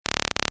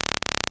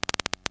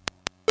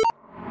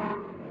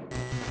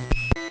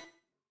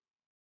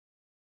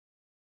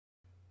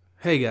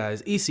Hey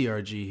guys,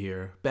 ECRG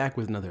here, back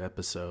with another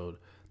episode.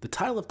 The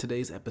title of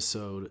today's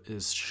episode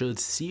is Should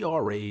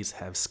CRAs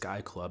Have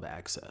Sky Club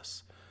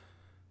Access?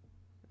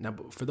 Now,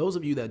 for those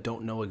of you that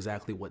don't know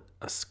exactly what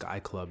a Sky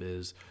Club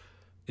is,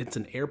 it's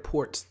an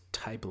airport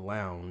type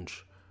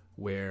lounge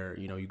where,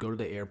 you go to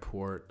the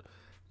airport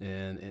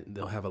and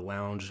they'll have a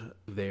lounge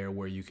there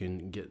where you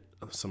can get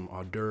some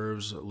hors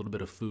d'oeuvres, a little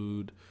bit of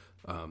food.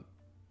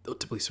 They'll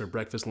typically serve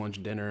breakfast,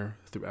 lunch, dinner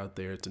throughout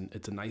there.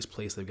 It's a nice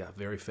place. They've got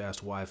very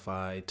fast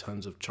Wi-Fi,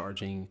 tons of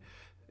charging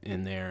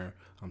in there.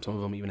 Some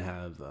of them even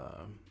have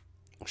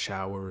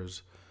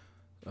showers.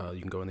 You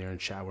can go in there and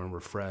shower and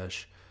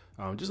refresh.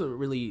 Just a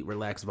really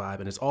relaxed vibe,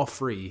 and it's all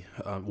free.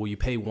 Well, you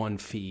pay one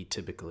fee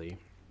typically,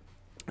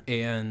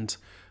 and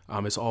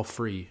it's all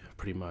free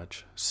pretty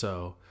much.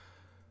 So,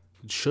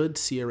 should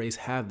CRAs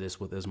have this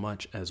with as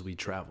much as we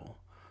travel?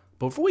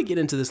 But before we get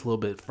into this a little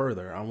bit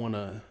further, I want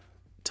to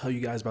tell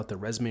you guys about the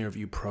resume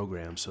review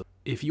program. So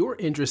if you're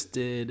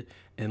interested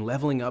in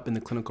leveling up in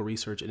the clinical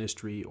research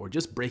industry or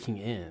just breaking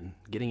in,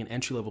 getting an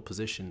entry-level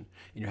position,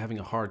 and you're having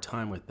a hard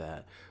time with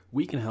that,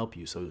 we can help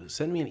you. So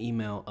send me an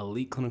email,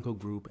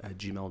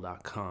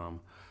 eliteclinicalgroup@gmail.com,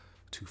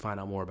 to find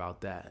out more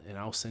about that. And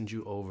I'll send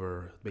you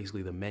over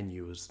basically the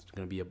menu. It's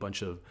going to be a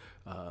bunch of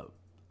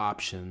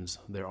options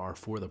there are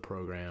for the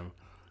program.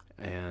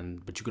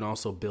 But you can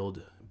also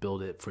build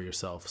it for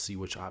yourself, see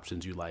which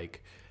options you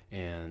like,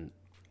 and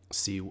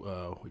see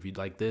if you'd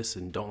like this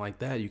and don't like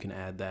that, you can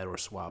add that or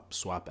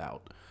swap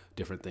out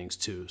different things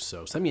too.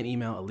 So send me an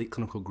email,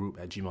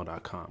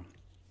 eliteclinicalgroup@gmail.com.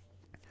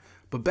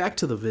 But back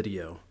to the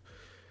video.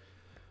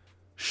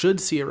 Should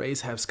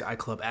CRAs have Sky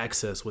Club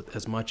access with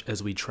as much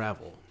as we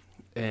travel?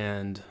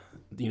 And,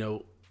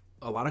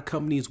 a lot of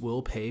companies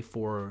will pay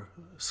for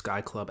Sky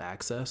Club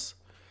access.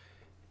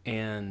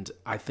 And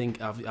I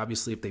think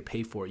obviously if they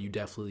pay for it, you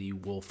definitely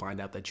will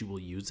find out that you will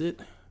use it.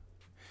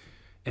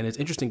 And it's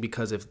interesting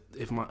because if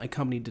my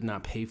company did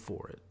not pay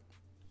for it,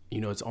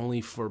 it's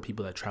only for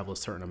people that travel a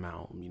certain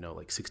amount,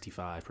 like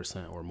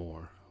 65% or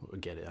more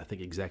get it. I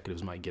think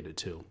executives might get it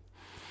too.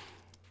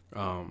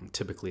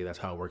 Typically, that's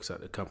how it works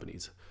at the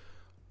companies,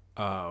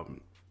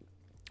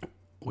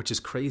 which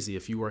is crazy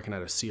if you're working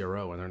at a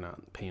CRO and they're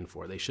not paying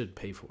for it. They should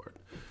pay for it.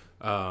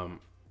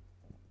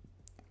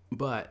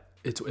 But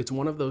it's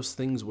one of those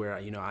things where,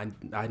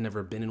 I'd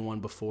never been in one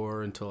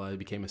before until I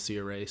became a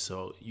CRA.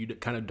 So you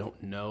kind of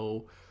don't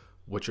know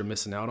what you're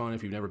missing out on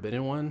if you've never been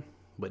in one.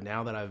 But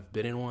now that I've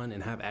been in one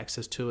and have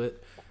access to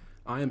it,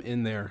 I am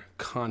in there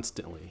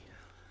constantly.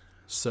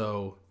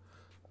 So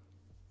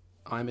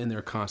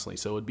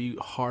it'd be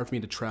hard for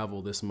me to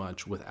travel this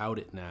much without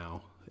it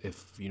now.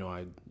 If,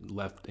 I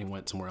left and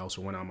went somewhere else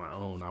or went on my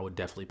own, I would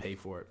definitely pay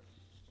for it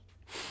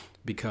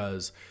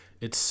because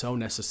it's so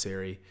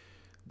necessary.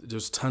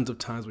 There's tons of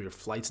times where your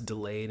flight's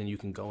delayed and you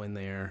can go in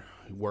there,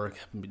 work,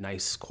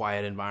 nice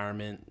quiet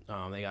environment.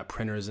 They got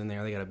printers in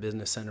there. They got a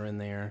business center in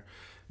there,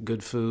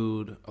 good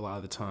food a lot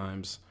of the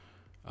times.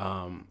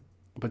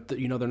 But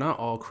they're not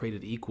all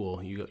created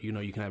equal. You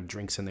can have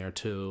drinks in there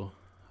too.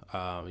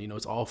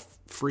 It's all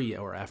free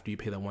or after you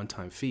pay that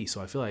one-time fee.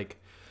 So I feel like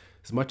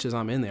as much as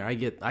I'm in there, I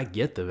get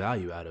the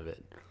value out of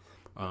it.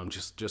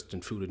 Just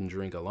in food and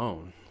drink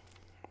alone.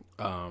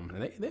 And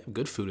they have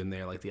good food in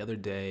there. Like the other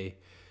day,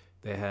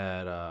 they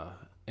had,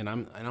 and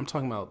I'm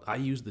talking about, I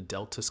use the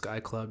Delta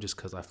Sky Club just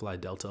because I fly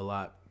Delta a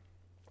lot,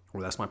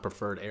 or that's my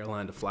preferred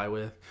airline to fly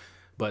with.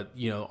 But,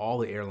 all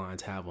the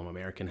airlines have them.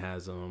 American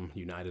has them.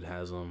 United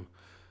has them.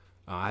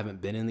 I haven't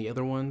been in the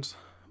other ones,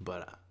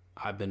 but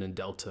I've been in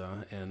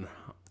Delta. And,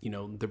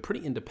 they're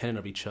pretty independent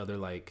of each other.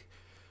 Like,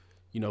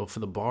 for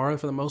the bar,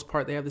 for the most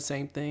part, they have the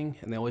same thing.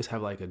 And they always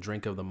have like a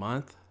drink of the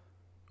month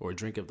or a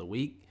drink of the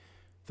week.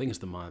 I think it's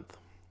the month.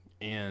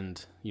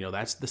 And,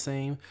 that's the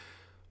same.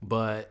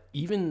 But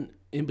even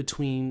in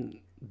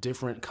between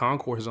different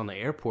concourses on the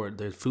airport,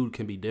 the food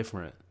can be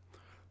different.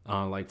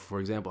 Like,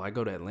 for example, I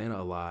go to Atlanta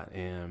a lot,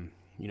 and,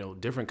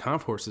 different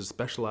concourses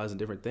specialize in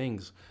different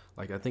things.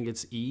 Like, I think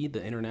it's E,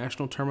 the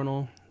international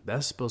terminal.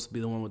 That's supposed to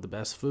be the one with the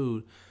best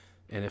food.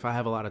 And if I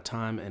have a lot of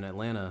time in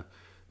Atlanta,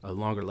 a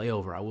longer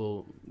layover, I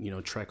will,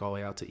 trek all the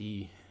way out to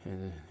E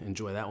and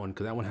enjoy that one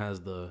because that one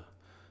has the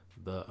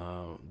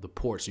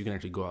port, so you can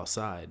actually go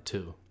outside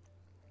too.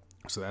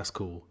 So that's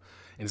cool.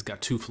 And it's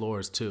got 2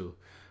 floors too.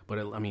 But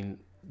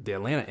the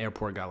Atlanta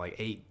airport got like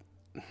 8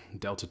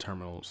 Delta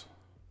terminals.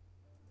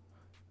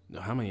 No,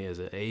 how many is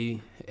it?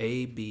 A,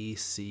 B,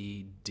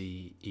 C,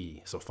 D,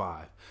 E. So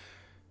 5.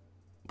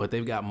 But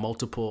they've got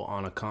multiple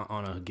on a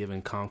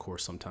given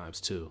concourse sometimes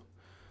too.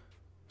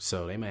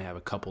 So they may have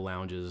a couple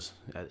lounges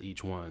at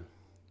each one.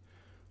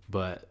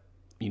 But,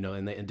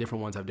 and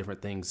different ones have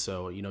different things.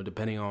 So,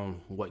 depending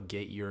on what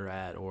gate you're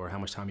at or how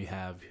much time you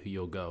have,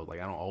 you'll go. Like,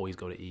 I don't always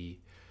go to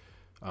E.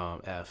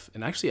 F.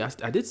 And actually,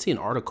 I did see an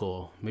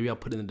article, maybe I'll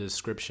put in the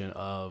description,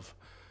 of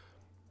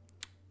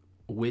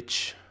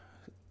which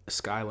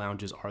Sky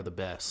Lounges are the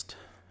best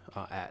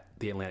at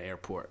the Atlanta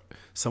airport.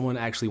 Someone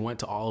actually went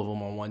to all of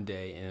them on one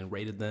day and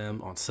rated them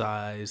on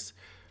size,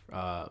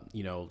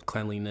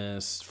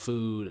 cleanliness,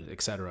 food,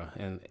 etc.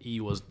 And E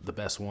was the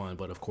best one,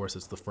 but of course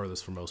it's the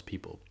furthest for most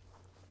people.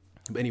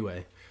 But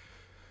anyway,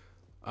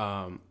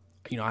 I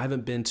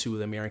haven't been to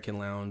the American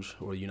Lounge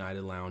or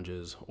United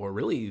Lounges or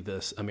really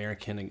this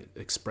American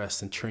Express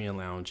Centurion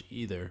Lounge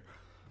either.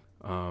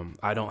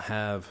 I don't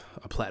have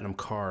a platinum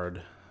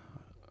card,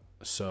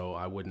 so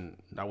I wouldn't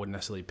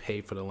necessarily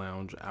pay for the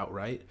lounge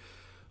outright.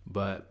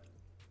 But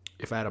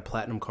if I had a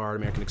platinum card,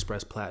 American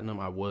Express Platinum,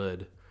 I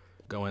would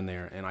go in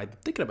there. And I'm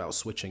thinking about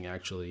switching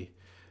actually,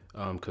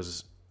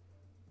 because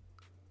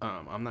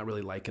I'm not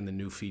really liking the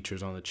new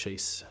features on the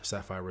Chase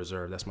Sapphire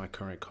Reserve. That's my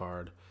current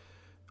card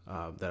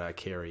that I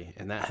carry,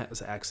 and that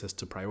has access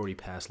to Priority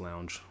Pass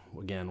Lounge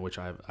again, which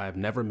I've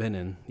never been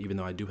in, even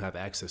though I do have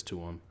access to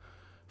them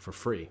for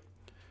free.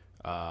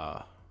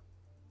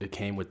 It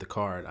came with the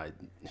card,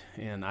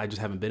 and I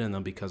just haven't been in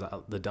them because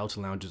the Delta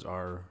lounges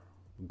are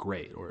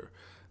great, or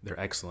they're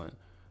excellent.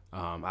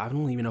 I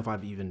don't even know if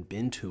I've even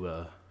been to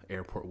a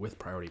airport with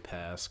Priority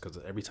Pass, because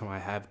every time I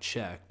have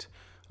checked,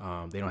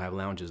 they don't have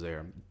lounges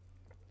there.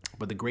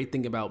 But the great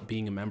thing about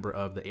being a member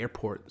of the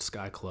Airport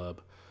Sky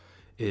Club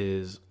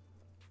is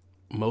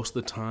most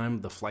of the time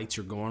the flights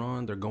you're going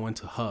on, they're going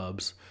to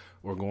hubs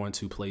or going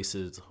to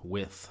places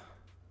with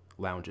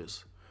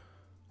lounges.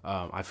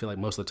 I feel like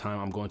most of the time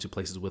I'm going to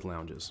places with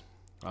lounges.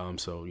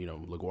 So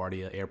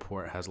LaGuardia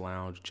Airport has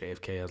lounge,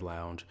 JFK has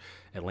lounge,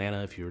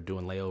 Atlanta, if you're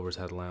doing layovers,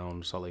 has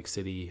lounge, Salt Lake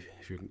City,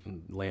 if you're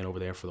laying over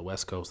there for the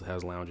West Coast, it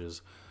has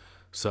lounges.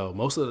 So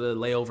most of the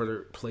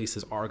layover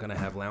places are going to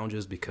have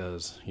lounges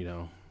because,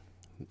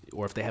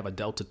 or if they have a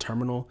Delta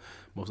terminal,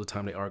 most of the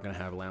time they are going to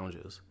have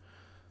lounges.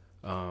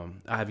 I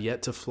have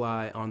yet to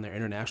fly on their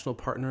international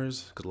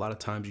partners, because a lot of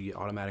times you get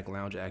automatic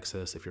lounge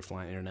access if you're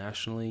flying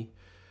internationally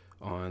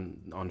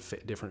on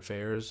different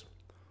fares.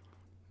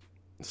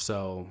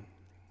 So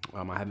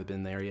I haven't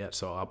been there yet,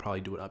 so I'll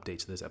probably do an update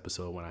to this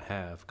episode when I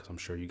have, because I'm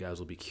sure you guys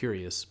will be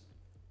curious.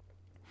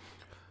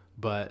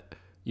 But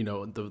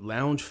the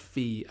lounge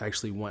fee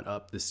actually went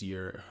up this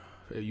year.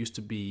 It used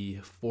to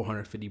be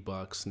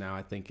 $450. Now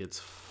I think it's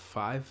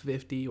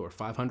 $550 or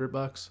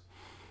 $500.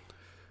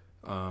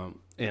 And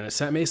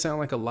it may sound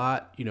like a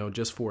lot,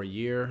 just for a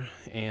year.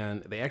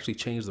 And they actually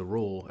changed the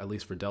rule, at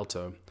least for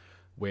Delta,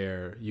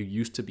 where you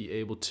used to be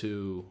able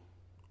to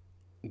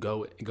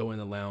go in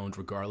the lounge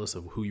regardless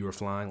of who you were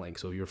flying. Like,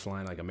 so if you're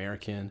flying like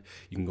American,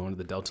 you can go into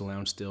the Delta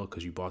lounge still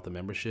because you bought the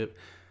membership.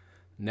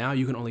 Now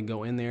you can only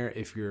go in there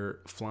if you're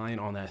flying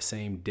on that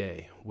same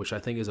day, which I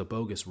think is a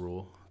bogus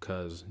rule,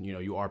 because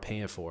you are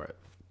paying for it.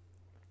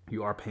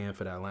 You are paying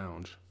for that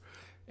lounge.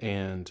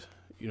 And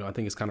I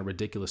think it's kind of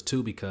ridiculous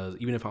too, because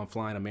even if I'm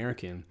flying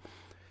American,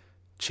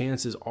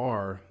 chances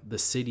are the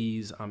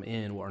cities I'm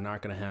in are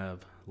not going to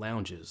have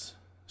lounges.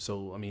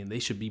 So, they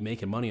should be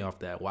making money off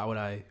that. Why would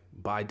I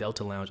buy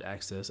Delta lounge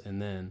access and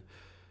then,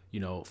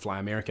 fly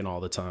American all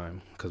the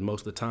time? Because most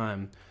of the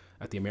time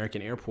at the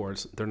American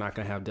airports, they're not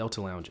going to have Delta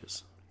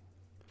lounges.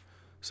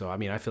 So, I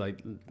feel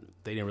like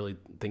they didn't really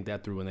think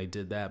that through when they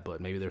did that,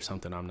 but maybe there's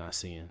something I'm not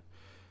seeing.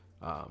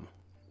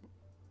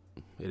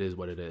 It is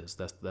what it is.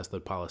 That's the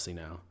policy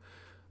now.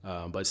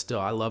 But still,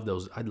 I love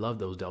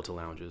those Delta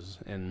lounges.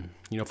 And,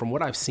 from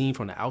what I've seen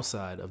from the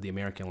outside of the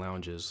American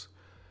lounges,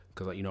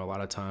 because, a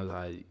lot of times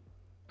I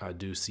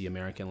do see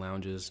American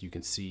lounges, you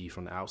can see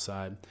from the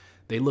outside,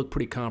 they look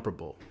pretty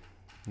comparable.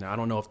 Now, I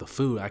don't know if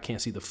I can't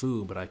see the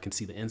food, but I can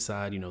see the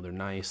inside, they're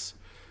nice,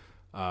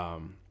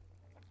 and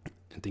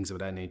things of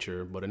that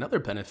nature. But another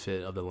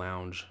benefit of the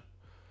lounge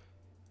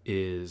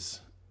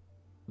is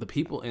the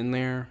people in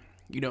there,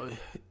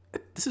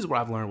 this is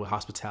what I've learned with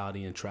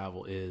hospitality and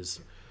travel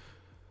is,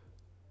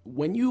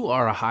 when you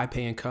are a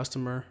high-paying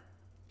customer,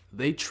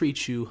 they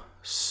treat you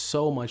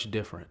so much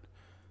different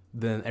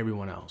than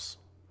everyone else.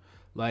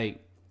 Like,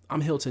 I'm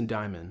Hilton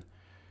Diamond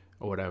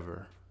or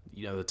whatever,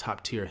 the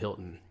top-tier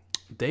Hilton.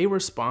 They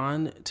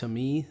respond to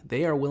me.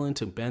 They are willing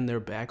to bend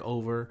their back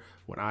over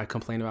when I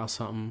complain about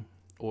something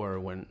or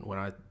when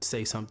I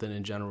say something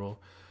in general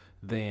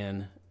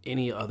than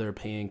any other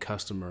paying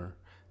customer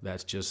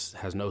that just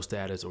has no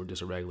status or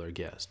just a regular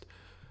guest.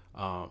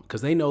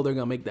 Because they know they're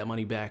going to make that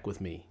money back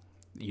with me.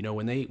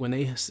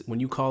 When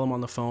you call them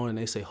on the phone and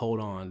they say, hold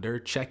on, they're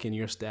checking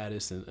your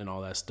status and all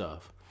that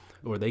stuff.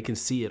 Or they can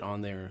see it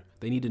on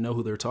they need to know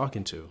who they're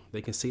talking to.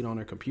 They can see it on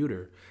their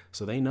computer,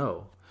 so they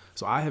know.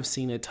 So I have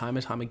seen it time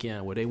and time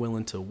again where they're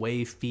willing to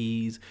waive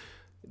fees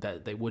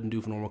that they wouldn't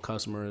do for normal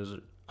customers,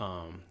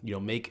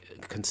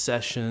 make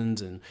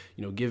concessions and,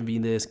 give me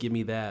this, give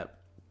me that,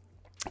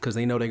 because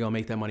they know they're going to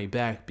make that money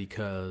back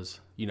because,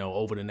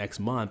 over the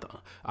next month,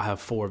 I have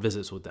 4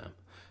 visits with them.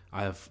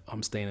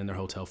 I'm staying in their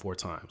hotel 4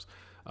 times.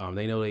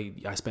 They know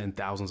I spend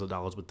thousands of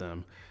dollars with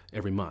them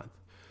every month.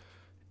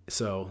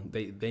 So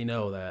they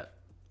know that,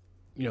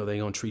 they're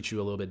going to treat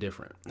you a little bit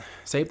different.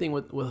 Same thing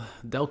with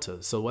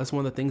Delta. So that's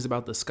one of the things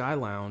about the Sky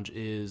Lounge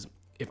is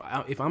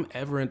if I'm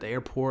ever at the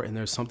airport and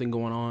there's something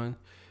going on,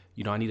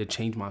 I need to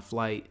change my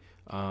flight,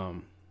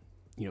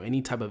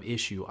 any type of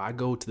issue, I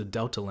go to the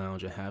Delta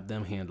Lounge and have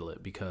them handle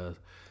it because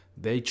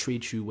they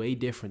treat you way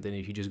different than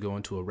if you just go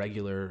into a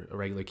regular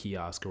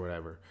kiosk or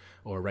whatever,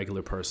 or a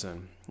regular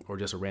person, or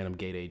just a random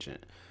gate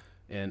agent.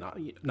 And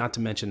not to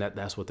mention that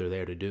that's what they're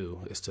there to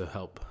do, is to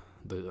help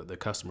the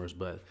customers.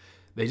 But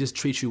they just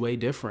treat you way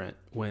different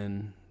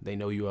when they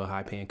know you're a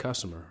high paying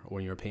customer, or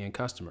when you're a paying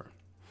customer,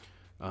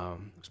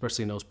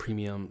 especially in those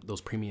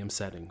premium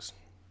settings.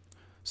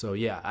 So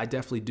yeah, I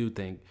definitely do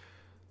think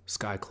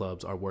Sky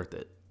Clubs are worth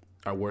it,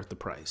 are worth the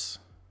price.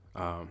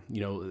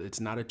 It's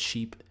not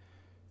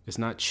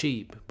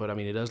cheap, but I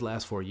mean, it does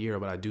last for a year,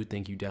 but I do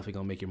think you definitely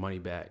gonna make your money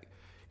back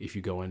if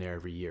you go in there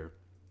every year.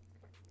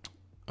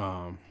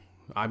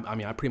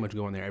 I pretty much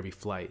go in there every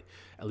flight,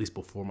 at least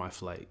before my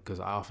flight, because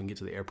I often get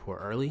to the airport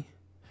early.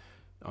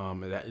 I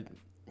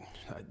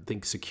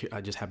think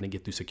I just happen to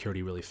get through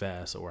security really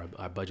fast, or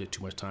I budget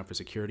too much time for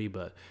security,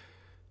 but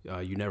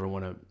you never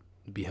want to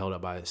be held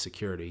up by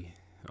security.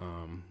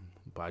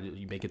 But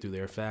you make it through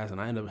there fast, and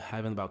I end up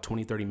having about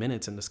 20, 30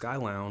 minutes in the Sky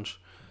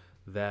Lounge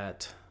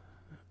that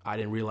I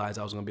didn't realize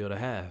I was going to be able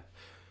to have.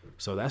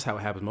 So that's how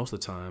it happens most of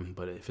the time.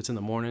 But if it's in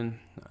the morning,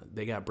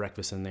 they got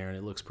breakfast in there, and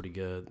it looks pretty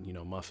good.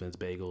 Muffins,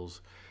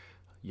 bagels,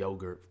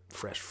 yogurt,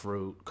 fresh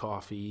fruit,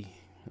 coffee,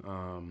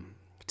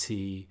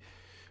 tea,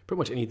 pretty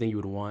much anything you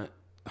would want.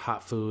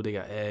 Hot food, they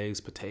got eggs,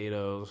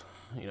 potatoes.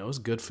 It's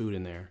good food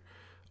in there.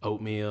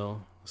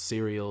 Oatmeal,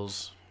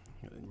 cereals,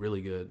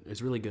 really good.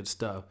 It's really good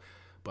stuff.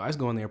 But I just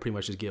go in there pretty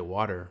much just get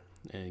water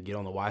and get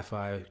on the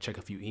Wi-Fi, check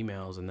a few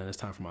emails, and then it's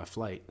time for my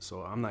flight.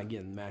 So I'm not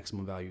getting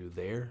maximum value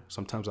there.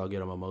 Sometimes I'll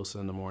get a mimosa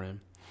in the morning.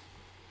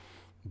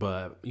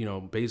 But,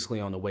 basically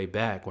on the way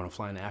back, when I'm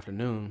flying in the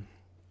afternoon,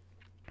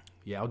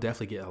 yeah, I'll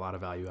definitely get a lot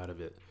of value out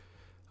of it.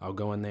 I'll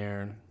go in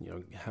there,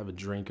 have a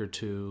drink or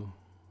two.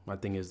 My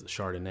thing is the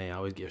Chardonnay. I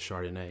always get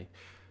Chardonnay.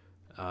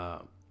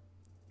 So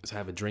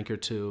have a drink or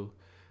two,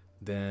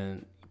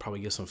 then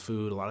probably get some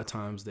food. A lot of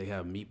times they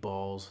have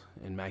meatballs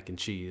and mac and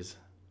cheese.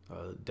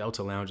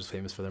 Delta Lounge is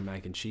famous for their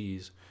mac and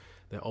cheese.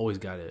 They always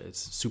got it. It's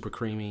super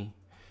creamy.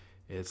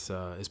 It's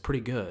pretty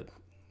good.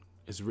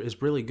 It's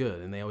really good,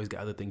 and they always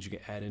got other things you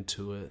can add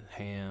into it: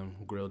 ham,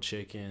 grilled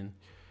chicken.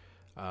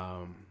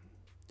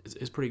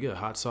 It's pretty good.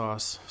 Hot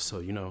sauce.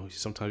 So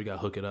sometimes you gotta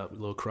hook it up. A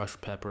little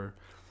crushed pepper.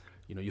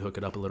 You hook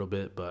it up a little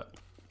bit, but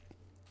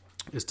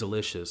it's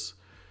delicious.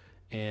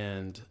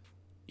 And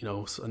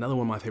another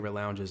one of my favorite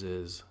lounges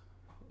is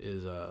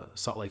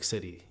Salt Lake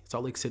City.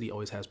 Salt Lake City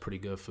always has pretty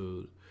good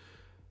food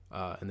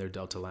in their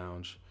Delta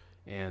Lounge.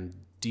 And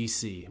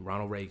DC,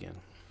 Ronald Reagan.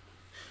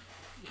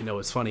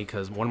 It's funny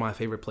because one of my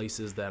favorite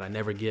places that I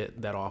never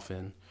get that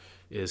often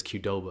is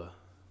Qdoba.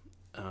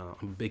 I'm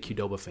a big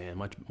Qdoba fan,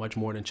 much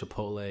more than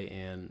Chipotle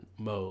and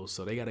Moe's.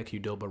 So they got a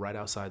Qdoba right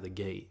outside the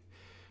gate.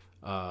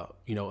 Right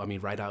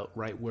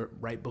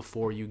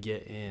before you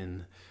get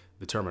in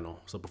the terminal.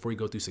 So before you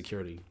go through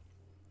security,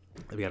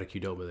 they've got a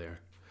Qdoba there.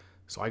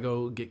 So I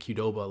go get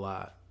Qdoba a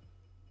lot.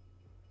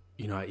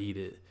 I eat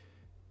it,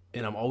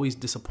 and I'm always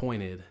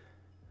disappointed.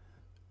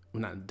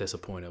 Well, not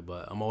disappointed,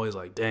 but I'm always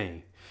like,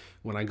 dang,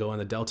 when I go in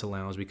the Delta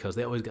Lounge, because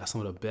they always got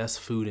some of the best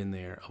food in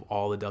there of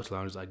all the Delta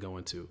Lounges I go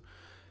into.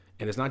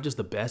 And it's not just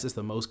the best, it's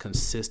the most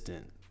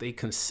consistent. They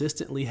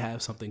consistently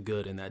have something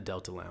good in that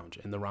Delta Lounge,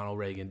 in the Ronald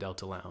Reagan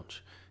Delta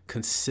Lounge.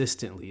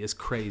 Consistently. It's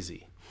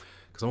crazy.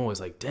 Because I'm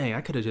always like, dang,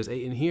 I could have just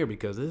ate in here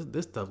because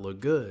this stuff looked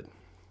good.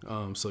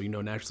 So,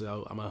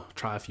 naturally, I'm going to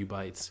try a few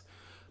bites.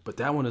 But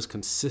that one is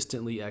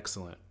consistently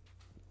excellent.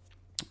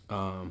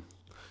 And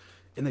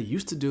they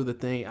used to do the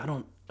thing, I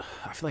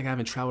feel like I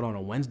haven't traveled on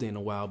a Wednesday in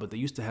a while, but they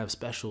used to have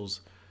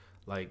specials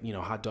like,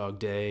 hot dog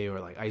day or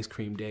like ice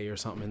cream day or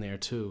something in there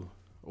too.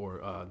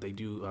 Or they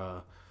do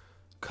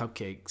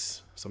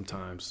cupcakes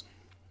sometimes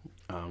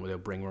where they'll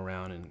bring them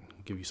around and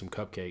give you some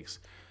cupcakes.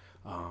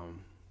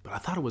 But I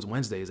thought it was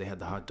Wednesdays they had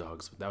the hot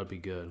dogs. That would be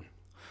good.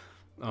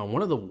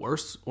 One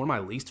of my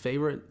least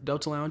favorite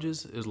Delta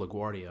Lounges is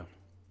LaGuardia.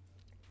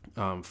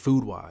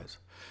 Food wise,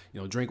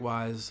 drink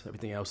wise,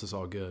 everything else is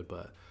all good.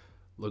 But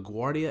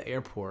LaGuardia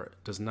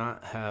Airport does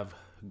not have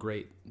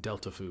great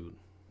Delta food.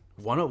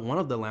 One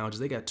of the lounges,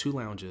 they got two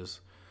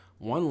lounges.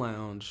 One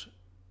lounge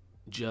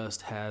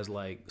just has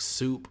like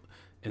soup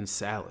and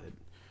salad.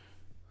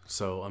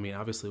 So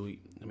obviously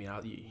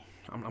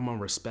I'm gonna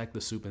respect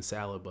the soup and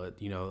salad, but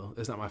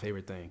it's not my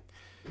favorite thing.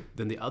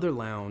 Then the other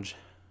lounge,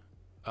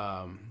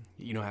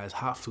 has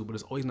hot food, but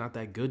it's always not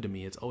that good to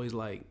me. It's always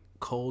like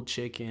cold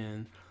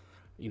chicken.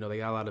 They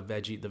got a lot of the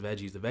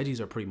veggies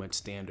are pretty much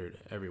standard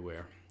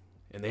everywhere.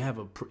 And they have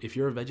if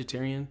you're a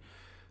vegetarian,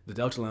 the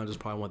Delta Lounge is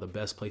probably one of the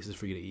best places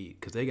for you to eat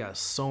because they got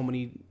so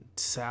many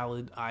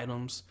salad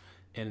items,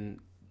 and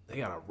they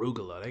got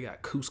arugula, they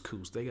got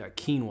couscous, they got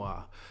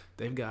quinoa,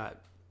 they've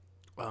got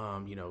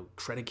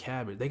shredded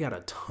cabbage. They got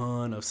a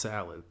ton of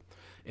salad,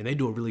 and they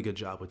do a really good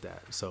job with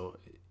that. So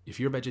if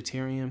you're a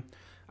vegetarian,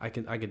 I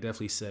can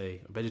definitely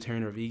say,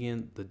 vegetarian or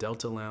vegan, the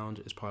Delta Lounge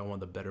is probably one of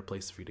the better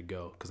places for you to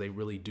go because they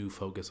really do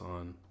focus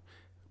on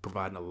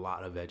providing a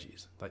lot of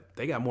veggies. Like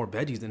they got more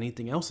veggies than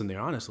anything else in there,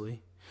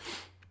 honestly.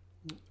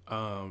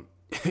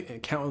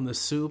 Counting the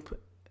soup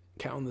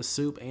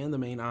and the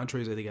main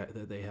entrees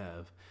that they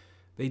have,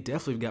 they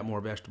definitely got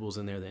more vegetables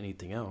in there than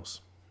anything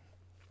else.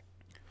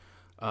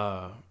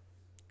 Uh,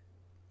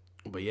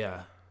 but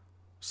yeah,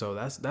 so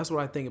that's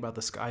what I think about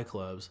the Sky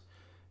Clubs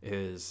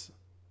is,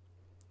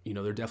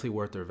 they're definitely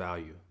worth their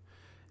value.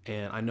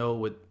 And I know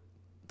with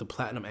the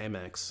Platinum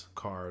Amex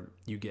card,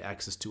 you get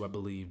access to, I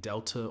believe,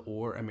 Delta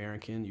or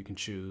American, you can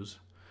choose,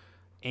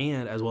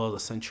 and as well as the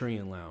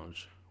Centurion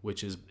Lounge,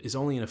 which is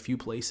only in a few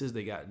places.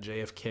 They got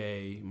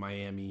JFK,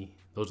 Miami.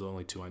 Those are the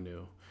only two I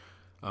knew.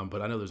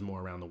 But I know there's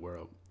more around the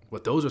world.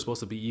 But those are supposed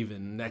to be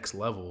even next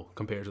level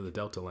compared to the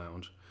Delta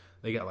Lounge.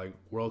 They got like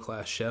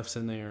world-class chefs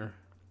in there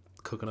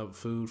cooking up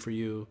food for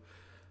you.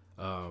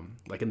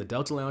 Like in the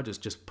Delta Lounge, it's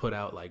just put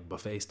out like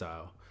buffet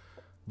style.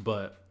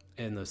 But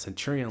in the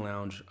Centurion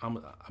Lounge,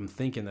 I'm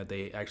thinking that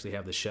they actually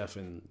have the chef,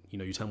 and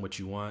you tell him what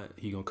you want,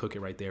 he gonna cook it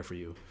right there for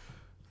you.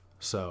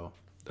 So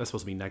that's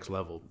supposed to be next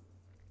level.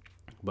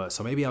 But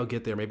so maybe I'll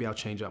get there. Maybe I'll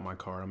change out my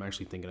card. I'm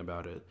actually thinking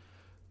about it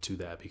to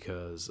that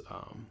because,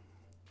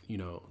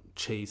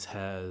 Chase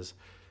has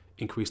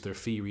increased their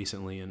fee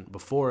recently, and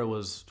before it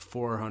was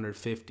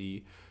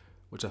 $450,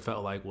 which I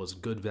felt like was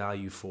good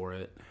value for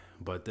it.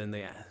 But then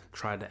they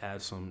tried to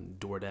add some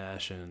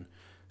DoorDash and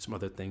some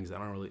other things that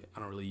I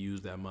don't really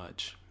use that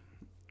much.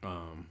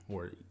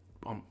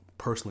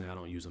 Personally, I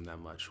don't use them that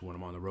much. When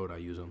I'm on the road, I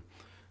use them,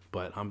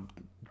 but I'm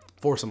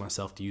forcing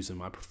myself to use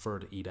them. I prefer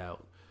to eat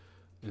out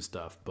and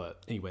stuff.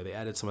 But anyway, they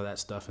added some of that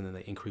stuff, and then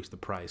they increased the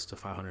price to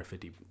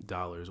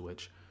 $550,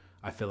 which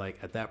I feel like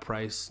at that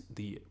price,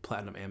 the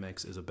Platinum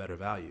Amex is a better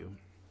value.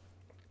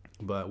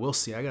 But we'll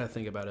see. I got to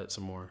think about it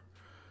some more.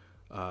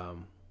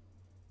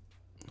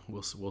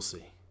 We'll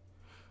see.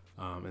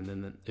 And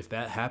then if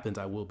that happens,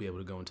 I will be able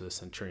to go into the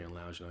Centurion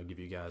Lounge, and I'll give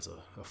you guys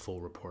a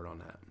full report on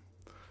that.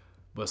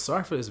 But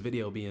sorry for this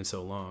video being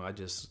so long. I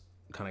just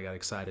kind of got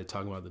excited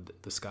talking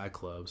about the Sky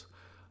Clubs.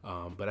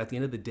 But at the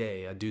end of the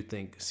day, I do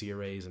think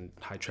CRAs and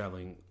high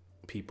traveling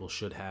people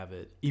should have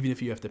it, even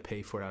if you have to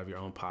pay for it out of your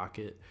own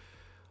pocket.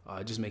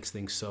 It just makes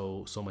things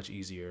so much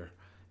easier.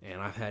 And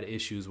I've had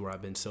issues where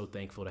I've been so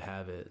thankful to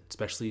have it,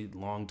 especially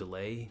long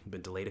delay.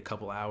 Been delayed a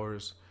couple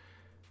hours.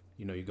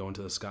 You go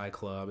into the Sky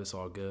Club, it's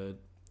all good.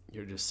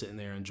 You're just sitting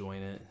there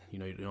enjoying it. You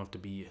don't have to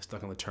be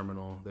stuck on the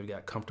terminal. They've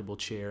got comfortable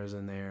chairs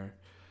in there,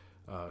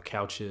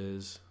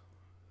 couches,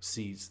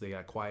 seats. They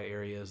got quiet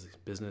areas,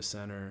 business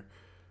center.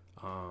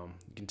 You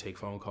can take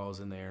phone calls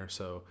in there.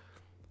 So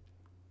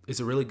it's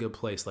a really good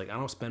place. Like, I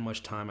don't spend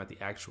much time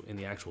in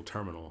the actual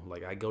terminal.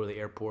 Like, I go to the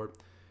airport.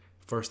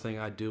 First thing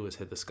I do is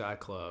hit the Sky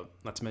Club.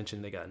 Not to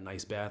mention they got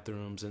nice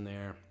bathrooms in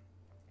there.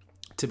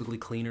 Typically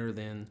cleaner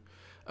than...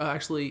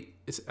 actually,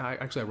 it's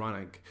actually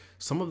ironic.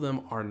 Some of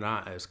them are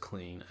not as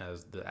clean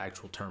as the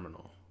actual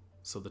terminal.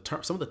 So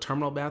some of the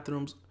terminal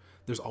bathrooms,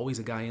 there's always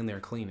a guy in there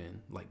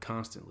cleaning, like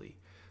constantly.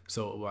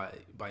 So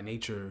by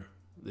nature,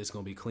 it's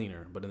going to be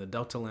cleaner. But in the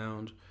Delta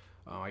Lounge,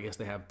 I guess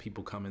they have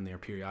people come in there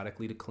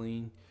periodically to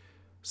clean.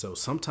 So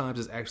sometimes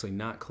it's actually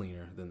not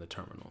cleaner than the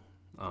terminal.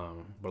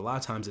 But a lot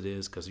of times it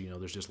is because,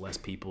 there's just less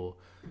people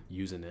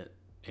using it.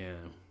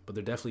 But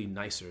they're definitely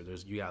nicer.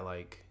 You got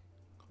like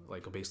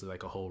basically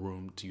like a whole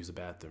room to use the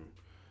bathroom.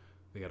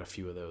 They got a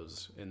few of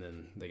those, and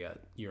then they got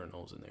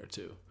urinals in there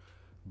too.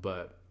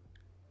 But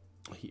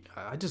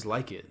I just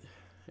like it,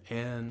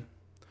 and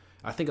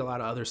I think a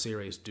lot of other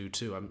CRAs do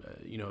too.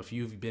 If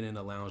you've been in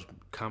a lounge,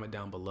 comment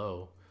down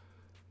below.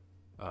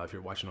 If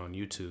you're watching on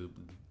YouTube,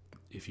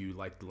 if you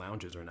like the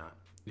lounges or not,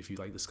 if you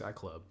like the Sky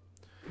Club.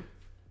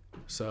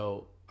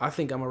 So I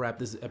think I'm gonna wrap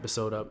this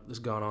episode up. It's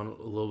gone on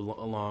a little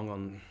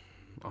long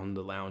on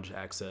the lounge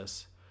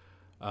access.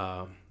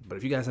 But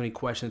if you guys have any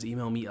questions,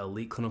 email me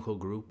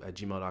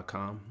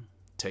eliteclinicalgroup@gmail.com.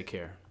 Take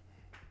care.